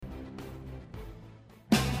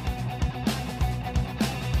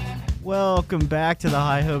Welcome back to the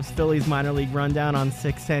High Hopes Phillies Minor League Rundown on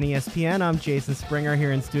 610 ESPN. I'm Jason Springer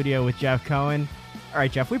here in studio with Jeff Cohen. All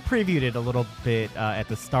right, Jeff, we previewed it a little bit at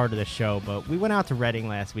the start of the show, but we went out to Reading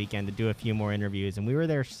last weekend to do a few more interviews, and we were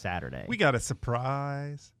there Saturday. We got a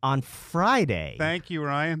surprise. On Friday. Thank you,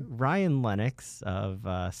 Ryan. Ryan Lennox of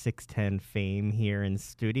 610 fame here in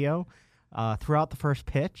studio. Threw out the first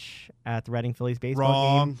pitch at the Reading Phillies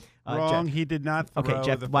baseball game. Wrong. Jeff, he did not throw okay,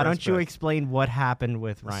 Jeff, the why don't first you pitch. explain what happened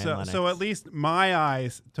with Ryan Lennox? So at least my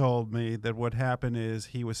eyes told me that what happened is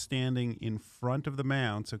he was standing in front of the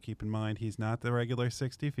mound. So keep in mind, he's not the regular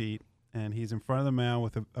 60 feet, and he's in front of the mound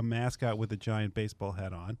with a mascot with a giant baseball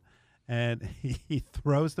hat on. And he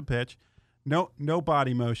throws the pitch. No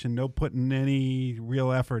body motion, no putting any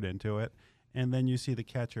real effort into it. And then you see the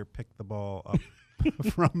catcher pick the ball up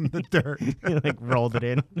from the dirt. Like rolled it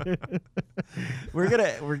in.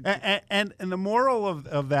 And the moral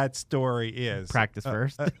of that story is Practice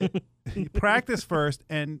first. Practice first,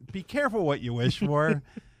 and be careful what you wish for,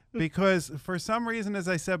 because for some reason, as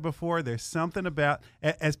I said before, there's something about,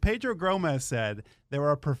 as Pedro Gomez said, there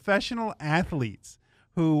are professional athletes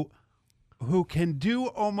who can do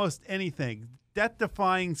almost anything,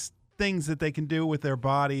 death-defying things that they can do with their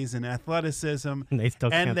bodies and athleticism, and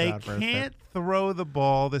they can't throw the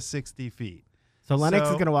ball the 60 feet. So Lennox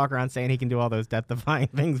is going to walk around saying he can do all those death-defying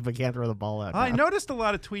things, but can't throw the ball out. I noticed a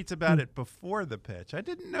lot of tweets about it before the pitch. I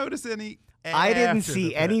didn't notice any. I didn't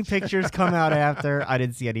see any pictures come out after. I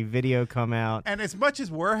didn't see any video come out. And as much as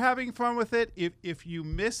we're having fun with it, if you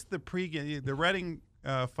missed the pregame, the Reading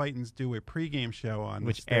Fightins do a pregame show on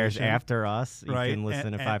which the airs station, after us. You right? can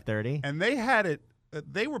listen at 5:30. And they had it.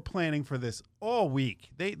 They were planning for this all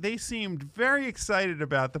week. They seemed very excited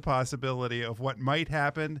about the possibility of what might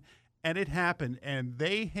happen, and it happened. And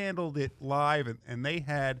they handled it live, and they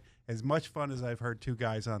had as much fun as I've heard two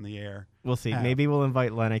guys on the air. We'll see. Maybe we'll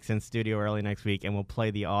invite Lennox in studio early next week, and we'll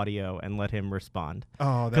play the audio and let him respond.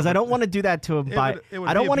 Oh, because I don't want to do that to him. I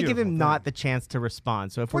don't want to give him thing. not the chance to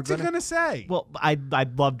respond. So if what's he gonna say? Well,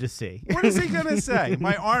 I'd love to see. What is he gonna say?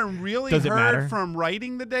 My arm really Does it hurt matter? from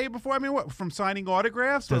writing the day before. I mean, what, from signing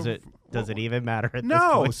autographs? Does it even matter at this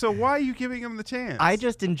No. point? So why are you giving him the chance? I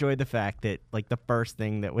just enjoyed the fact that like the first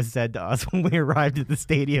thing that was said to us when we arrived at the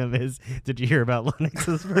stadium is, "Did you hear about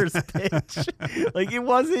Lennox's first pitch?" Like it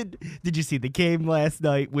wasn't, "Did you see the game last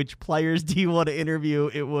night? Which players do you want to interview?"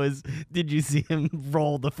 It was, "Did you see him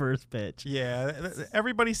roll the first pitch?" Yeah,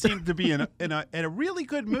 everybody seemed to be in a really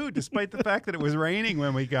good mood, despite the fact that it was raining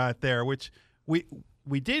when we got there. Which we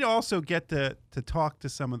did also get to talk to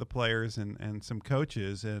some of the players and some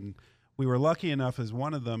coaches, and we were lucky enough as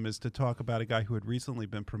one of them is to talk about a guy who had recently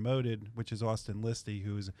been promoted, which is Austin Listi,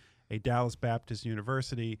 who's a Dallas Baptist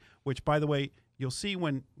University, which, by the way, you'll see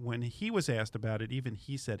when he was asked about it, even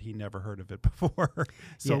he said he never heard of it before.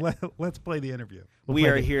 So Yeah. let's play the interview. We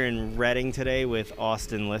are here in Reading today with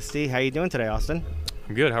Austin Listi. How you doing today, Austin?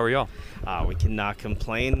 I'm good. How are y'all? We cannot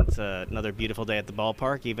complain. It's another beautiful day at the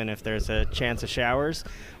ballpark, even if there's a chance of showers.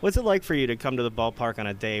 What's it like for you to come to the ballpark on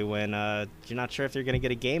a day when you're not sure if you're going to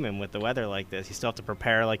get a game in with the weather like this? You still have to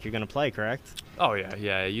prepare like you're going to play, correct? Oh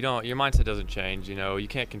yeah. You don't. Your mindset doesn't change. You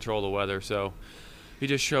can't control the weather, so you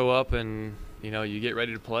just show up and you get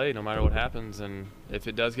ready to play no matter what happens. And if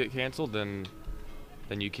it does get canceled, then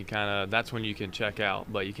you can that's when you can check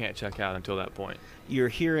out, but you can't check out until that point. You're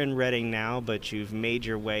here in Reading now, but you've made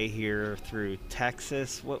your way here through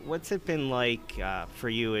Texas. What's it been like for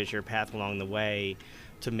you as your path along the way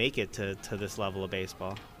to make it to this level of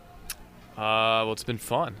baseball? Well, it's been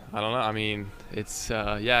fun. I don't know. I mean, it's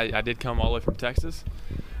I did come all the way from Texas,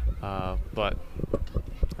 but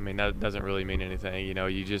I mean that doesn't really mean anything.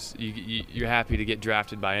 You're happy to get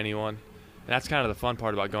drafted by anyone. And that's kind of the fun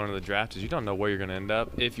part about going to the draft is you don't know where you're going to end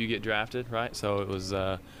up if you get drafted, right? So it was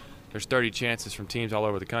there's 30 chances from teams all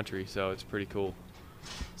over the country, so it's pretty cool.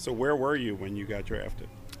 So where were you when you got drafted?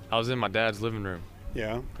 I was in my dad's living room.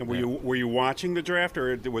 Yeah. And were you watching the draft,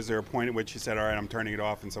 or was there a point at which you said, "All right, I'm turning it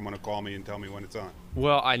off," and someone will call me and tell me when it's on?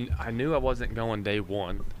 Well, I knew I wasn't going day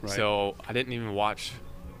one, right. So I didn't even watch,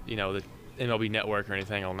 the MLB Network or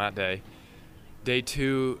anything on that day. Day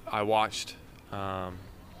two, I watched.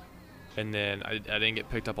 And then I didn't get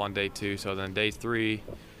picked up on day two. So then day three,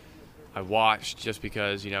 I watched just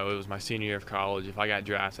because, it was my senior year of college. If I got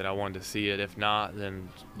drafted, I wanted to see it. If not, then,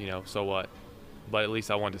 so what? But at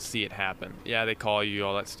least I wanted to see it happen. Yeah, they call you,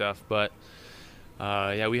 all that stuff. But,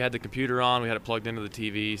 we had the computer on. We had it plugged into the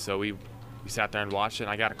TV. So we sat there and watched it.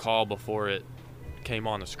 And I got a call before it came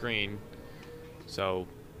on the screen. So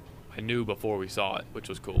I knew before we saw it, which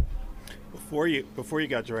was cool. Before you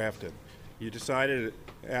got drafted, you decided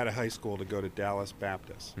out of high school to go to Dallas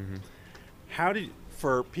Baptist. Mm-hmm.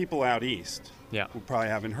 for people out east Yeah. who probably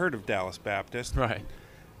haven't heard of Dallas Baptist, Right.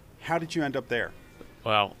 how did you end up there?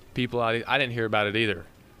 Well, I didn't hear about it either.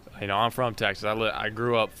 You know, I'm from Texas. I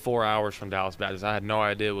grew up 4 hours from Dallas Baptist. I had no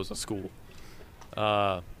idea it was a school.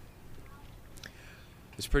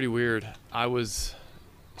 It's pretty weird. I went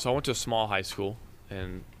to a small high school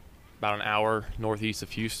and about an hour northeast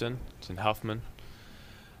of Houston. It's in Huffman.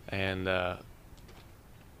 And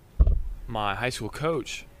my high school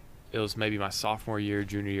coach, it was maybe my sophomore year,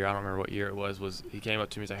 junior year, I don't remember what year it was he came up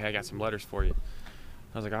to me and was like, hey, I got some letters for you.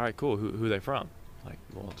 I was like, all right, cool. Who are they from? Like,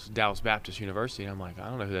 well, it's Dallas Baptist University. And I'm like, I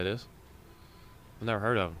don't know who that is. I've never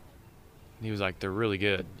heard of them. And he was like, they're really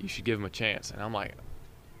good. You should give them a chance. And I'm like,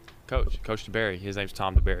 Coach DeBerry. His name's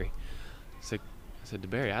Tom DeBerry. I said,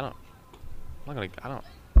 DeBerry, I've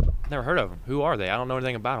never heard of them. Who are they? I don't know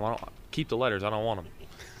anything about them. I don't keep the letters. I don't want them.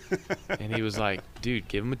 And he was like, dude,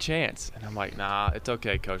 give them a chance. And I'm like, nah, it's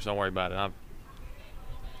okay, Coach. Don't worry about it. I'm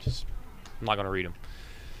not going to read them.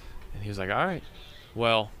 And he was like, all right.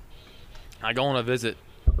 Well, I go on a visit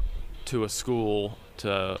to a school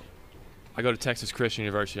I go to Texas Christian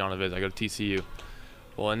University on a visit. I go to TCU.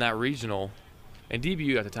 Well, in that regional, and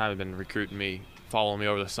DBU at the time had been recruiting me, following me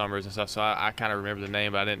over the summers and stuff, so I kind of remember the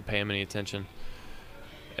name, but I didn't pay him any attention.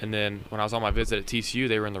 And then when I was on my visit at TCU,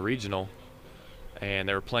 they were in the regional, and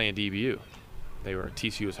they were playing DBU.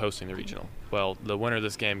 TCU was hosting the regional. Well, the winner of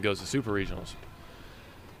this game goes to super regionals.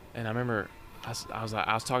 And I remember I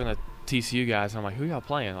was talking to TCU guys, and I'm like, who y'all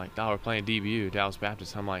playing? Like, we're playing DBU, Dallas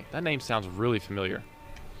Baptist. I'm like, that name sounds really familiar.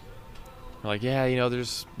 They're like, yeah,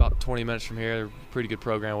 there's about 20 minutes from here. They're a pretty good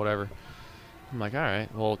program, whatever. I'm like, all right,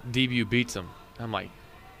 well, DBU beats them. I'm like,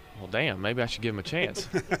 well, damn, maybe I should give them a chance.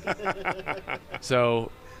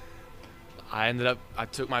 So I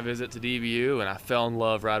took my visit to DBU, and I fell in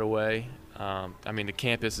love right away. The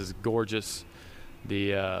campus is gorgeous.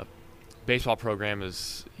 The baseball program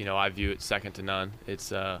is, I view it second to none.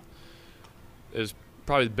 It was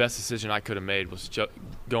probably the best decision I could have made was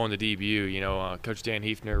going to DBU. Coach Dan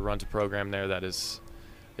Hefner runs a program there that it's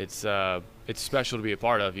special to be a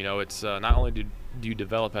part of. It's not only do you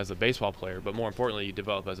develop as a baseball player, but more importantly, you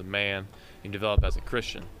develop as a man, you develop as a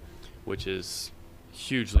Christian, which is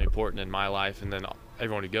hugely important in my life and then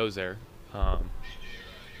everyone who goes there.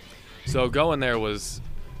 So going there was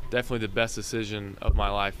definitely the best decision of my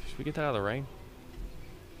life. Should we get that out of the rain?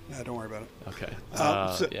 No, don't worry about it. Okay.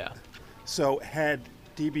 Yeah. So had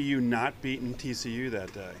DBU not beaten TCU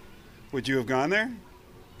that day, would you have gone there?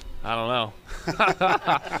 I don't know.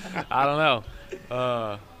 I don't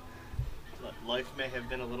know. Life may have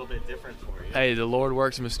been a little bit different for you. Hey, the Lord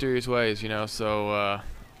works in mysterious ways, so,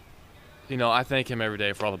 I thank him every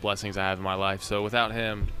day for all the blessings I have in my life. So without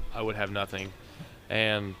him, I would have nothing.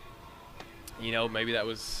 And, maybe that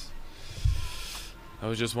was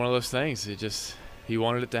just one of those things. He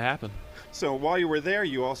wanted it to happen. So while you were there,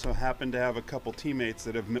 you also happened to have a couple teammates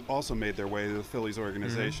that have also made their way to the Phillies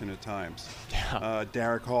organization at times. Yeah.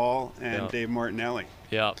 Derek Hall and Dave Martinelli.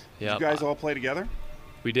 Yeah. Did you guys all play together?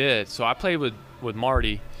 We did. So I played with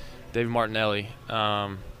Marty, David Martinelli.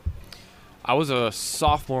 I was a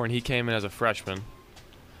sophomore and he came in as a freshman.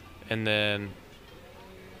 And then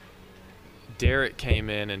Derek came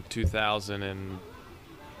in 2000 and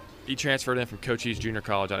he transferred in from Cochise Junior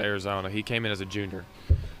College out of Arizona. He came in as a junior.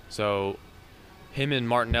 So him and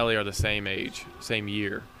Martinelli are the same age, same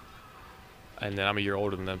year. And then I'm a year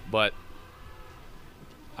older than them. But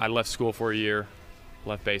I left school for a year,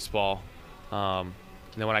 left baseball. And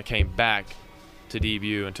then when I came back to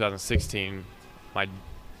DBU in 2016, I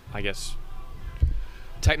guess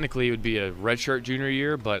technically it would be a redshirt junior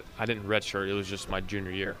year, but I didn't redshirt. It was just my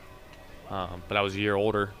junior year. But I was a year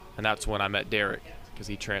older, and that's when I met Derek because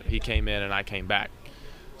he came in and I came back.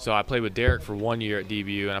 So I played with Derek for 1 year at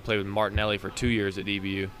DBU, and I played with Martinelli for 2 years at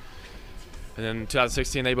DBU. And then in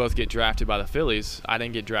 2016, they both get drafted by the Phillies. I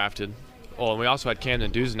didn't get drafted. Oh, and we also had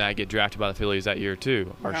Camden Duzenak get drafted by the Phillies that year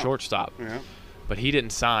too, our shortstop. Yeah. But he didn't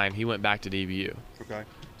sign. He went back to DBU. Okay.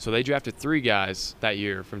 So they drafted 3 guys that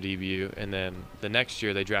year from DBU, and then the next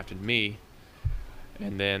year they drafted me.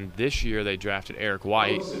 And then this year they drafted Eric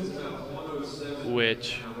White,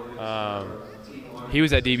 which he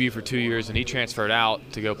was at DBU for 2 years, and he transferred out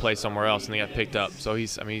to go play somewhere else, and he got picked up. So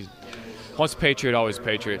he's once a Patriot, always a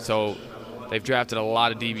Patriot. So they've drafted a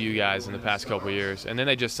lot of DBU guys in the past couple of years. And then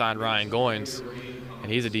they just signed Ryan Goins,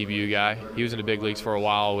 and he's a DBU guy. He was in the big leagues for a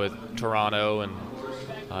while with Toronto, and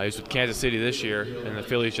he was with Kansas City this year, and the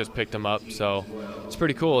Phillies just picked him up. So it's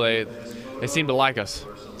pretty cool. They seem to like us.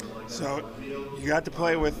 So you got to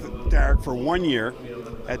play with Derek for 1 year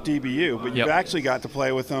at DBU, but you actually got to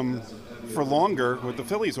play with him for longer with the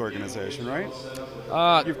Phillies organization, right?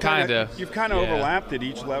 You've kind of overlapped at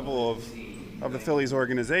each level of the Phillies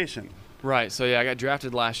organization. Right. So, yeah, I got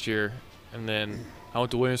drafted last year, and then I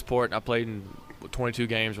went to Williamsport, and I played in 22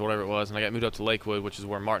 games or whatever it was, and I got moved up to Lakewood, which is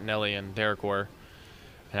where Martinelli and Derek were.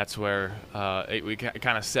 And that's where we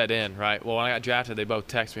kind of set in, right? Well, when I got drafted, they both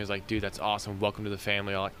texted me. I was like, dude, that's awesome. Welcome to the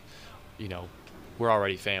family. I'm like, you know, we're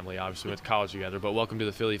already family. Obviously, we went to college together, but welcome to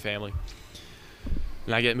the Philly family.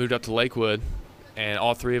 And I get moved up to Lakewood, and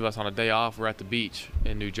all three of us on a day off, we're at the beach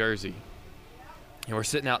in New Jersey. And we're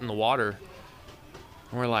sitting out in the water,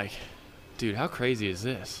 and we're like, dude, how crazy is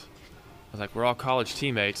this? I was like, we're all college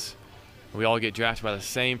teammates, and we all get drafted by the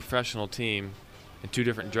same professional team in 2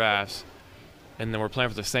 different drafts, and then we're playing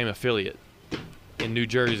for the same affiliate in New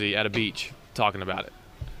Jersey at a beach talking about it.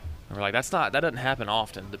 And we're like, that doesn't happen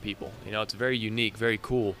often to people. You know, it's very unique, very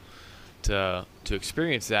cool to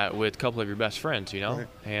experience that with a couple of your best friends, you know?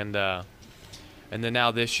 Right. And then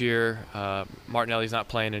now this year, Martinelli's not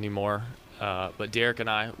playing anymore, but Derek and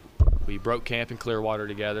I, we broke camp in Clearwater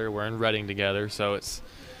together. We're in Reading together, so it's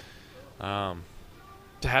to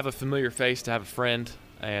have a familiar face, to have a friend,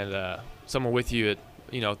 and someone with you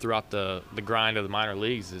throughout the grind of the minor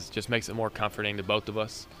leagues just makes it more comforting to both of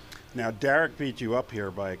us. Now, Derek beat you up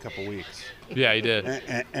here by a couple weeks. Yeah, he did.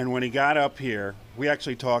 And when he got up here, we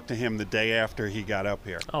actually talked to him the day after he got up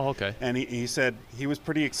here. Oh, okay. And he said he was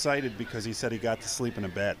pretty excited because he said he got to sleep in a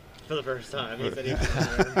bed. For the first time. He said he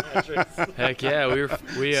was in mattress. Heck yeah, we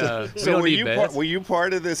so were you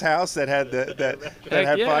part of this house that had that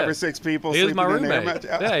had yeah. 5 or 6 people he was sleeping my in there? roommate.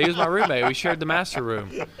 Yeah, he was my roommate. We shared the master room.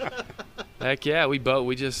 Heck yeah, we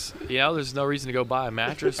just there's no reason to go buy a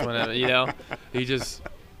mattress when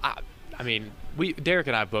Derek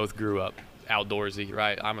and I both grew up outdoorsy,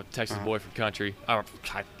 right? I'm a Texas boy from country. I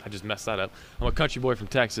just messed that up. I'm a country boy from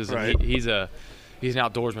Texas, and right. he's an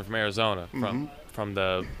outdoorsman from Arizona, from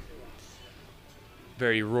the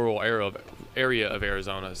very rural area of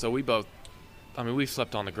Arizona. So we've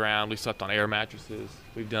slept on the ground, we've slept on air mattresses,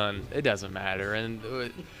 it doesn't matter.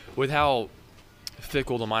 And with how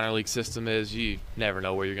fickle the minor league system is, you never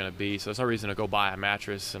know where you're going to be. So there's no reason to go buy a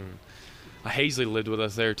mattress. And Hazley lived with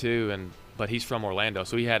us there too, but he's from Orlando,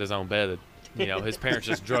 so he had his own bed. His parents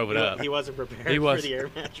just drove it up. He wasn't prepared for the air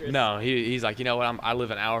mattress. No, he's like, you know what? I live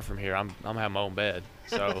an hour from here. I'm having my own bed.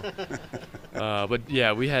 So, but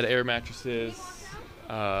yeah, we had air mattresses.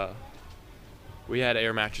 And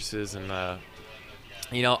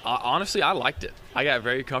honestly, I liked it. I got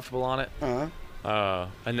very comfortable on it. And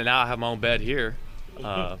then now I have my own bed here.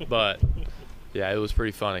 But yeah, it was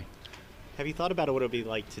pretty funny. Have you thought about what it would be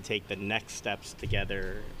like to take the next steps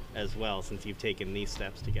together as well, since you've taken these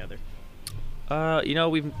steps together?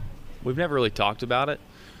 We've never really talked about it.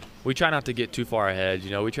 We try not to get too far ahead.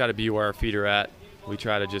 We try to be where our feet are at. We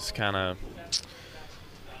try to just kind of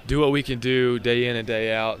do what we can do day in and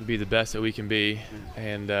day out and be the best that we can be.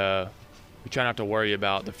 And we try not to worry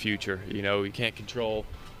about the future. We can't control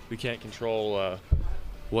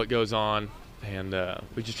what goes on, and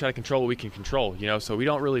we just try to control what we can control. So we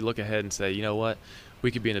don't really look ahead and say, you know what,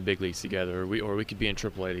 we could be in the big leagues together, or we could be in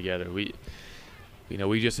AAA together.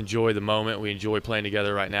 We just enjoy the moment. We enjoy playing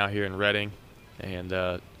together right now here in Reading, and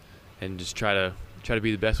just try to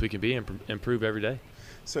be the best we can be and improve every day.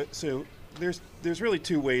 So there's really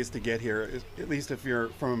 2 ways to get here, at least if you're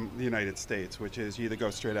from the United States, which is you either go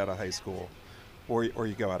straight out of high school or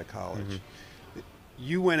you go out of college. Mm-hmm.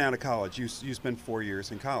 You went out of college. You spent 4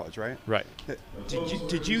 years in college, right? Right.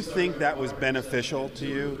 Did you think that was beneficial to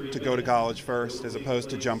you to go to college first as opposed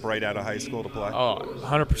to jump right out of high school to play? Oh,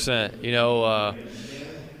 100%.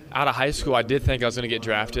 Out of high school, I did think I was going to get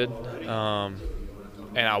drafted, and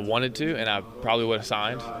I wanted to, and I probably would have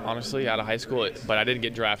signed, honestly, out of high school, but I didn't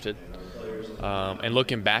get drafted. And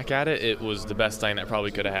looking back at it, it was the best thing that probably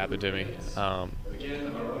could have happened to me.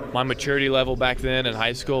 My maturity level back then in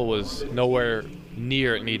high school was nowhere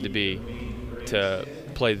near it needed to be to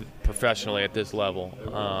play professionally at this level.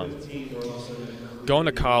 Going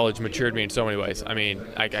to college matured me in so many ways.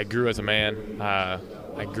 I grew as a man.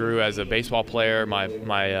 I grew as a baseball player. My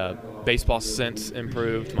baseball sense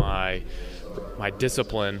improved. My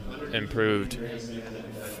discipline improved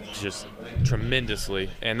just tremendously,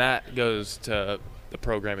 and that goes to the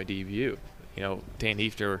program at DBU. Dan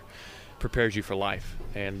Hefter prepares you for life,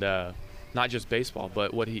 and not just baseball,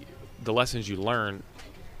 but the lessons you learn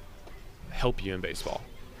help you in baseball.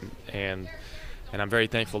 And I'm very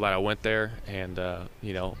thankful that I went there, and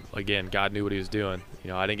again, God knew what he was doing.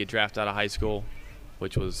 I didn't get drafted out of high school,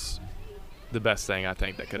 which was the best thing I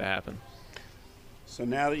think that could have happened. So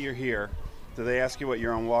now that you're here, do they ask you what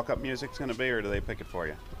your own walk-up music's going to be, or do they pick it for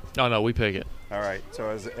you? Oh, no, we pick it. All right. So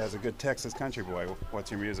as a good Texas country boy, what's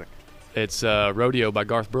your music? It's Rodeo by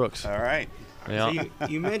Garth Brooks. All right. Yeah. So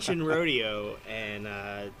you mentioned rodeo, and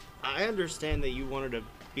I understand that you wanted to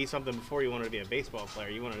be something before you wanted to be a baseball player.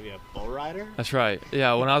 You wanted to be a bull rider? That's right.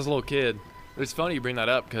 Yeah, when I was a little kid. It's funny you bring that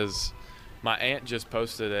up because my aunt just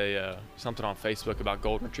posted something on Facebook about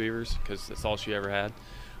golden retrievers because that's all she ever had.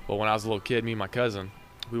 Well, when I was a little kid, me and my cousin,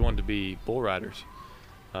 we wanted to be bull riders.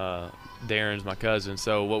 Darren's my cousin.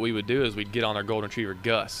 So what we would do is we'd get on our golden retriever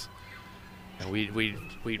Gus, and we'd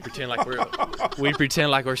pretend like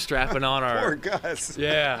we're strapping on our. Poor Gus.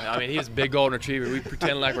 Yeah, I mean he's a big golden retriever. We'd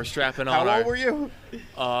pretend like we're strapping on. How old were you?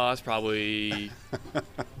 I was probably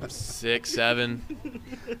 6,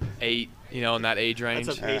 7, 8. In that age range.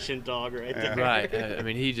 That's a patient dog right there. Right. I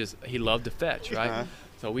mean he loved to fetch, right? Uh-huh.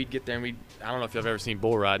 So we'd get there and I don't know if you've ever seen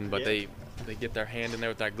bull riding, but they get their hand in there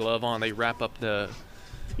with that glove on. They wrap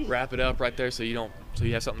it up right there so you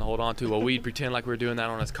have something to hold on to. Well, we'd pretend like we were doing that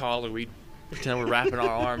on his collar. We'd pretend we're wrapping our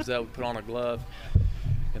arms up. We'd put on a glove.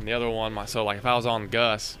 And the other one, so like if I was on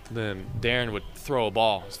Gus, then Darren would throw a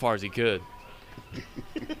ball as far as he could.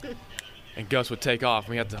 And Gus would take off.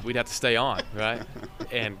 We'd have to stay on, right?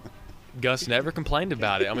 And Gus never complained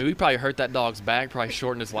about it. I mean, we probably hurt that dog's back, probably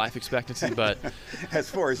shortened his life expectancy, but as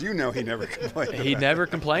far as you know, he never complained. He never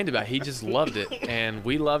complained about it. He just loved it, and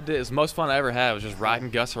we loved it. It was the most fun I ever had. Was just riding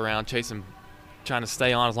Gus around, trying to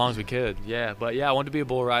stay on as long as we could. Yeah, but I wanted to be a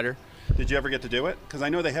bull rider. Did you ever get to do it? Because I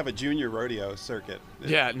know they have a junior rodeo circuit.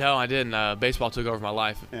 Yeah, no, I didn't. Baseball took over my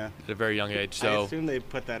life at a very young age. So I assume they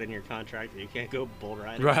put that in your contract that you can't go bull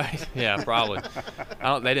riding. Right? Yeah, probably.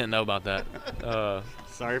 They didn't know about that.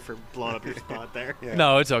 Sorry for blowing up your spot there. Yeah.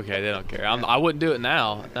 No, it's okay. They don't care. I wouldn't do it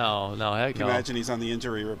now. No, heck Can you no. imagine he's on the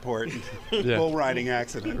injury report. Yeah. Bull riding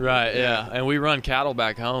accident. Right, yeah. And we run cattle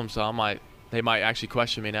back home, so they might actually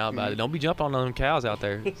question me now about it. Don't be jumping on them cows out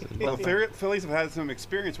there. Well, Phillies have had some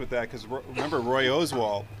experience with that because remember Roy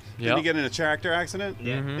Oswalt? Didn't he get in a tractor accident?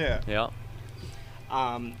 Yeah. Mm-hmm.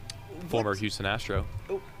 Yeah. Former Houston Astro.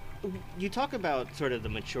 You talk about sort of the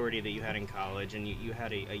maturity that you had in college, and you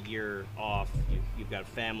had a year off. You've got a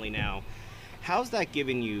family now. How's that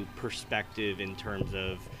giving you perspective in terms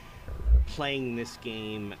of playing this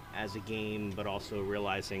game as a game, but also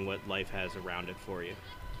realizing what life has around it for you?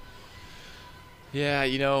 Yeah,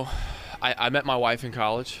 I met my wife in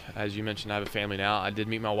college. As you mentioned, I have a family now. I did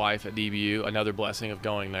meet my wife at DBU, another blessing of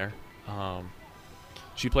going there.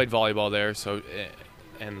 She played volleyball there,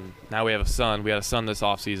 and now we have a son. We had a son this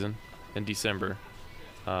offseason in December.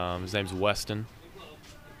 His name's Weston.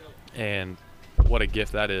 And what a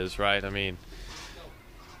gift that is, right? I mean,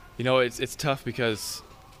 it's tough because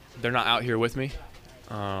they're not out here with me.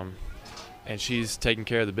 And she's taking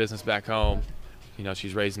care of the business back home.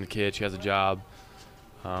 She's raising the kid. She has a job.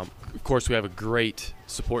 Of course, we have a great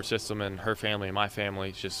support system in her family and my family.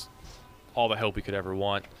 It's just all the help we could ever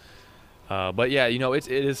want. But yeah, it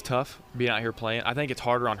is tough being out here playing. I think it's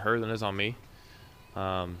harder on her than it is on me,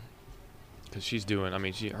 because she's doing. I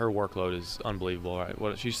mean, her workload is unbelievable.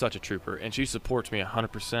 Right? She's such a trooper, and she supports me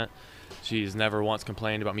 100%. She's never once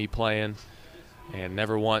complained about me playing, and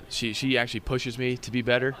never once. She actually pushes me to be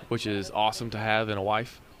better, which is awesome to have in a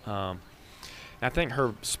wife. I think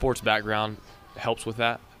her sports background helps with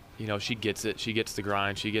that. She gets it. She gets the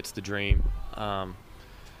grind. She gets the dream.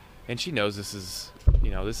 And she knows this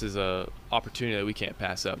is a opportunity that we can't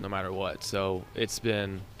pass up no matter what. So it's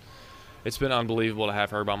been unbelievable to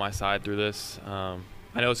have her by my side through this. I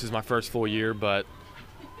know this is my first full year, but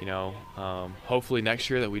hopefully next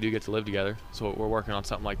year that we do get to live together. So we're working on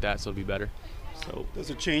something like that, so it'll be better. So does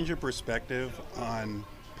it change your perspective on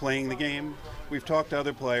playing the game? We've talked to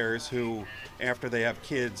other players who, after they have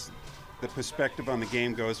kids, the perspective on the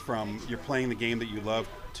game goes from you're playing the game that you love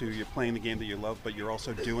to you're playing the game that you love, but you're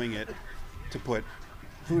also doing it to put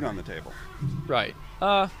food on the table. Right.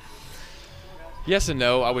 Yes and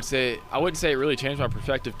no. I wouldn't say it really changed my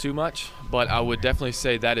perspective too much, but I would definitely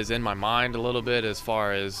say that is in my mind a little bit as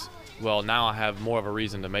far as, well, now I have more of a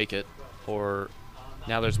reason to make it, or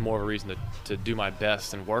now there's more of a reason to do my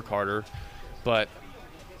best and work harder. But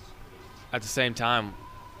at the same time,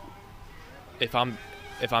 if I'm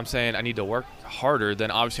saying I need to work harder,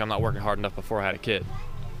 then obviously I'm not working hard enough before I had a kid,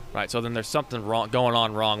 right? So then there's something going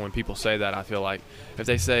on wrong when people say that. I feel like if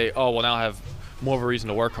they say, oh, well, now I have more of a reason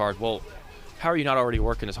to work hard, well, how are you not already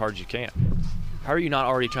working as hard as you can? How are you not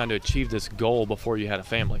already trying to achieve this goal before you had a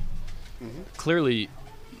family? Mm-hmm. Clearly,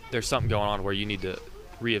 there's something going on where you need to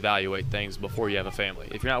reevaluate things before you have a family.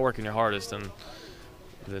 If you're not working your hardest,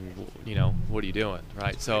 then what are you doing,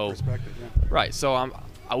 right? So, right. So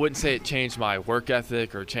I wouldn't say it changed my work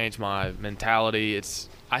ethic or changed my mentality.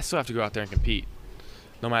 I still have to go out there and compete,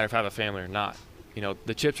 no matter if I have a family or not.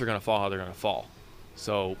 the chips are going to fall how they're going to fall.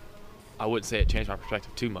 So I wouldn't say it changed my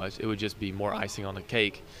perspective too much. It would just be more icing on the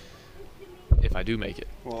cake if I do make it.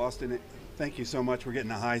 Well, Austin, thank you so much. We're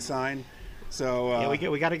getting a high sign. So yeah,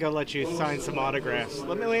 we got to go let you sign some autographs.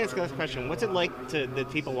 Let me ask you this question: what's it like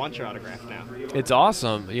that people want your autograph now? It's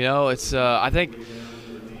awesome. It's I think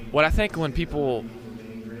when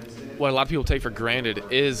what a lot of people take for granted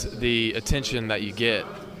is the attention that you get.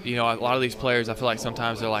 A lot of these players, I feel like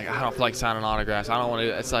sometimes they're like, I don't feel like signing autographs. I don't want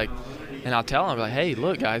to. It's like, and I'll tell them, like, hey,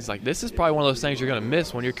 look, guys, like this is probably one of those things you're going to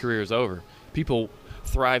miss when your career is over. People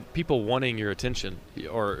thrive, people wanting your attention,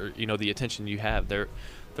 or the attention you have. They're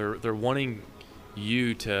wanting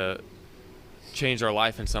you to change their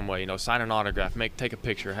life in some way. Sign an autograph, take a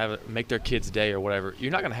picture, make their kid's day or whatever.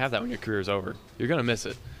 You're not going to have that when your career is over. You're going to miss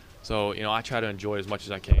it. So I try to enjoy as much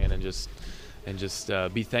as I can and just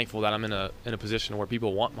be thankful that I'm in a position where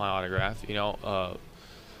people want my autograph.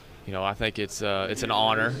 I think it's an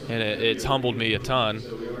honor, and it's humbled me a ton,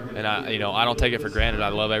 and I don't take it for granted. I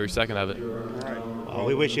love every second of it. Well,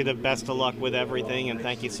 we wish you the best of luck with everything, and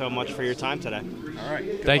thank you so much for your time today. All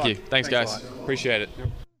right. Thank you. Thanks guys. Appreciate it.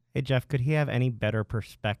 Hey, Jeff, could he have any better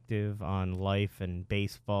perspective on life and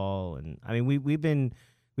baseball? And I mean,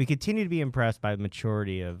 we continue to be impressed by the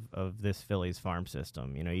maturity of this Phillies farm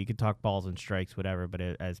system. You could talk balls and strikes, whatever, but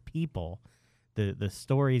as people, the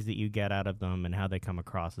stories that you get out of them and how they come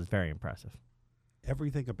across is very impressive.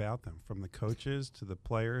 Everything about them, from the coaches to the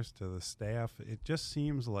players to the staff, it just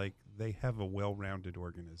seems like they have a well-rounded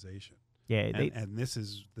organization. Yeah, and this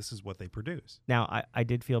is what they produce. Now, I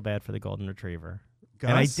did feel bad for the golden retriever.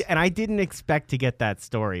 Gus? And I didn't expect to get that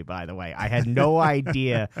story, by the way. I had no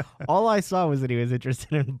idea. All I saw was that he was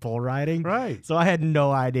interested in bull riding. Right. So I had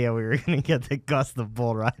no idea we were going to get the Gus the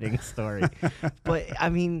bull riding story. But, I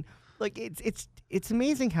mean, like, it's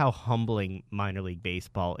amazing how humbling minor league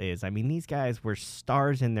baseball is. I mean, these guys were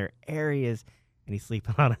stars in their areas, and he's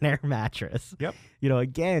sleeping on an air mattress. Yep.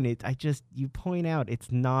 Again, you point out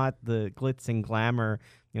it's not the glitz and glamour.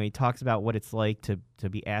 He talks about what it's like to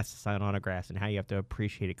be asked to sign autographs and how you have to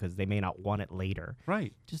appreciate it because they may not want it later.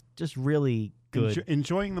 Right. Just really good.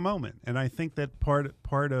 Enjoying the moment. And I think that part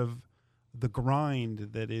of the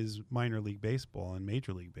grind that is minor league baseball and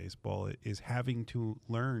major league baseball is having to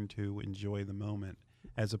learn to enjoy the moment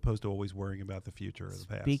as opposed to always worrying about the future or the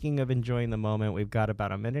past. Speaking of enjoying the moment, we've got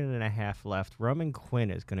about a minute and a half left. Roman Quinn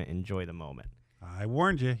is going to enjoy the moment. I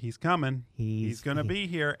warned you. He's coming. He's going to be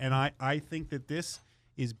here. And I think that this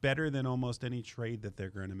is better than almost any trade that they're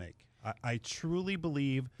going to make. I truly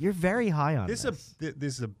believe. You're very high on this.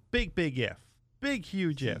 This is a big if. Big,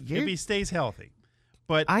 huge if he stays healthy.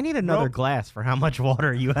 But I need another glass for how much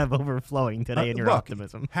water you have overflowing today in your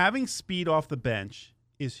optimism. Having speed off the bench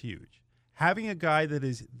is huge. Having a guy that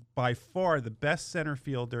is by far the best center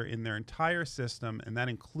fielder in their entire system, and that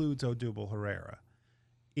includes Odubel Herrera,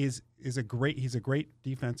 he's a great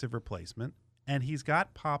defensive replacement, and he's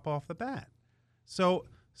got pop off the bat. So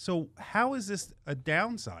how is this a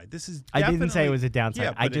downside? This is I didn't say it was a downside.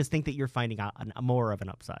 Yeah, I just think that you're finding out more of an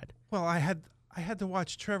upside. Well, I had to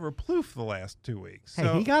watch Trevor Plouffe the last 2 weeks.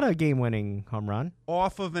 Hey, he got a game-winning home run.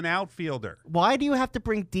 Off of an outfielder. Why do you have to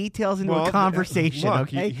bring details into a conversation,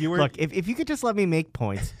 okay? Look, if you could just let me make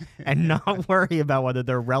points and not worry about whether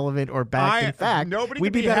they're relevant or backed in fact, nobody we'd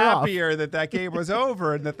could be better happier that game was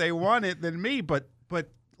over and that they won it than me, but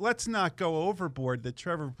let's not go overboard that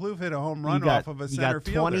Trevor Plouffe hit a home run off of a center fielder.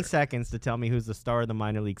 You got 20 seconds to tell me who's the star of the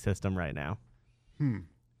minor league system right now. Who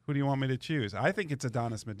do you want me to choose? I think it's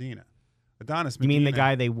Adonis Medina. You mean the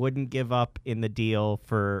guy they wouldn't give up in the deal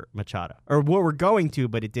for Machado? Or what we're going to,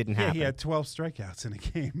 but it didn't happen. He had 12 strikeouts in a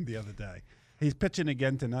game the other day. He's pitching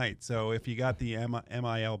again tonight, so if you got the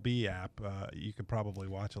MILB app, you could probably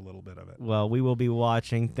watch a little bit of it. Well, we will be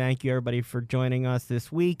watching. Thank you, everybody, for joining us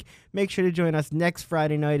this week. Make sure to join us next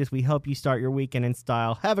Friday night as we help you start your weekend in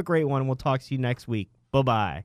style. Have a great one. We'll talk to you next week. Bye-bye.